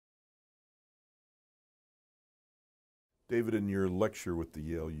David, in your lecture with the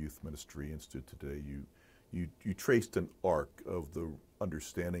Yale Youth Ministry Institute today, you traced an arc of the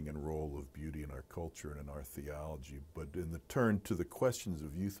understanding and role of beauty in our culture and in our theology. But in the turn to the questions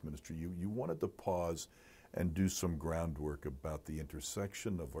of youth ministry, you wanted to pause and do some groundwork about the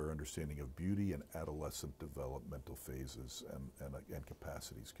intersection of our understanding of beauty and adolescent developmental phases and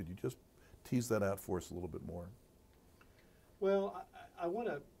capacities. Could you just tease that out for us a little bit more? Well, I want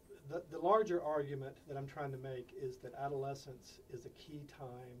to, the larger argument that I'm trying to make is that adolescence is a key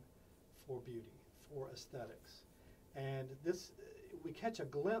time for beauty, for aesthetics. And this, we catch a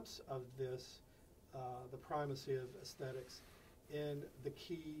glimpse of this, the primacy of aesthetics, in the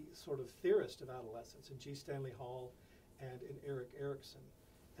key sort of theorist of adolescence, in G. Stanley Hall and in Erik Erikson.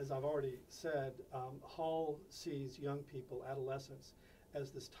 As I've already said, Hall sees young people, adolescence,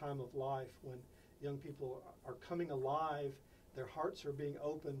 as this time of life when young people are coming alive, their hearts are being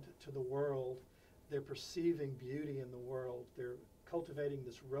opened to the world, they're perceiving beauty in the world, they're cultivating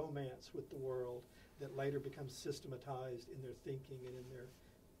this romance with the world that later becomes systematized in their thinking and in their,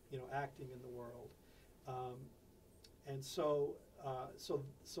 acting in the world. And so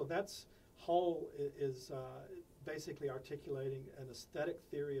that's, Hall is basically articulating an aesthetic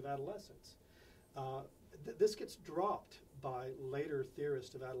theory of adolescence. This gets dropped by later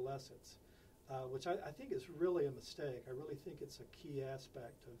theorists of adolescence, which I think is really a mistake. I really think it's a key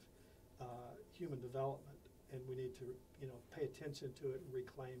aspect of human development, and we need to, pay attention to it and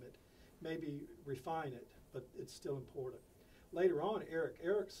reclaim it, maybe refine it, but it's still important. Later on, Erik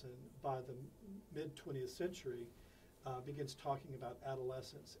Erikson, by the mid-20th century, begins talking about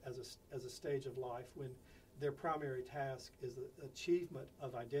adolescence as a stage of life when their primary task is the achievement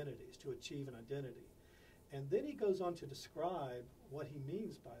of identities, to achieve an identity. And then he goes on to describe what he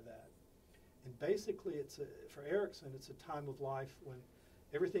means by that. And basically, for Erikson, it's a time of life when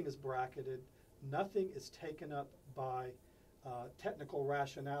everything is bracketed, nothing is taken up by technical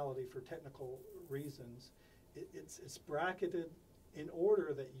rationality for technical reasons. It's bracketed in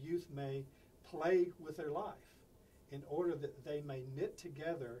order that youth may play with their life, in order that they may knit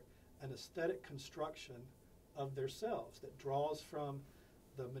together an aesthetic construction of themselves that draws from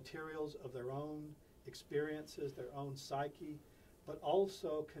the materials of their own experiences, their own psyche, but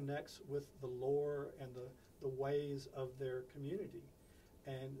also connects with the lore and the ways of their community.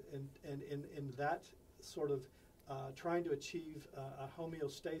 And in that sort of trying to achieve a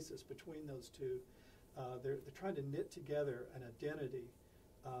homeostasis between those two, they're trying to knit together an identity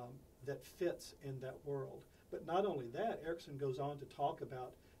that fits in that world. But not only that, Erikson goes on to talk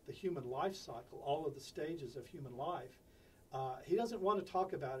about the human life cycle, all of the stages of human life. He doesn't want to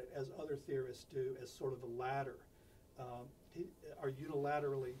talk about it as other theorists do, as sort of a ladder, or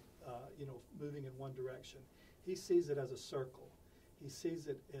unilaterally, moving in one direction. He sees it as a circle. He sees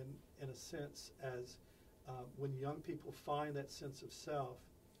it in a sense as when young people find that sense of self,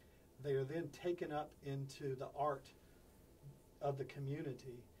 they are then taken up into the art of the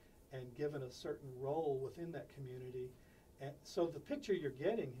community and given a certain role within that community. And so the picture you're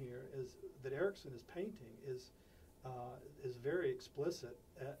getting here is that Erikson is painting is very explicit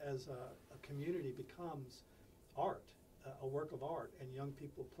as a community becomes art, a work of art, and young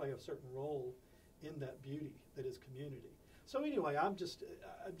people play a certain role in that beauty that is community. So anyway, I'm just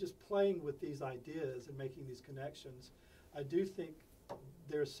playing with these ideas and making these connections. I do think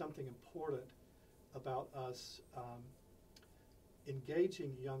there's something important about us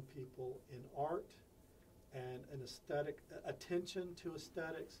engaging young people in art and an aesthetic, attention to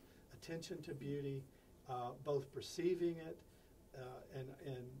aesthetics, attention to beauty, both perceiving it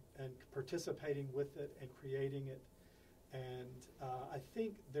and participating with it and creating it. And I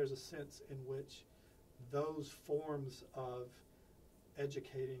think there's a sense in which those forms of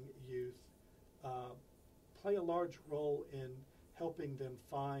educating youth play a large role in helping them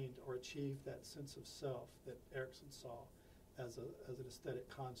find or achieve that sense of self that Erikson saw as an aesthetic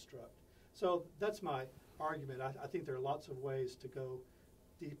construct. So that's my argument. I think there are lots of ways to go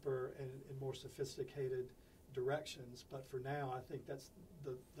deeper and in more sophisticated directions, but for now I think that's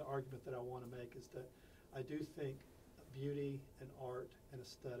the argument that I want to make, is that I do think beauty and art and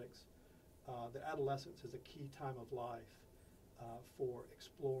aesthetics, that adolescence is a key time of life for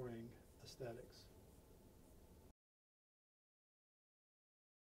exploring aesthetics.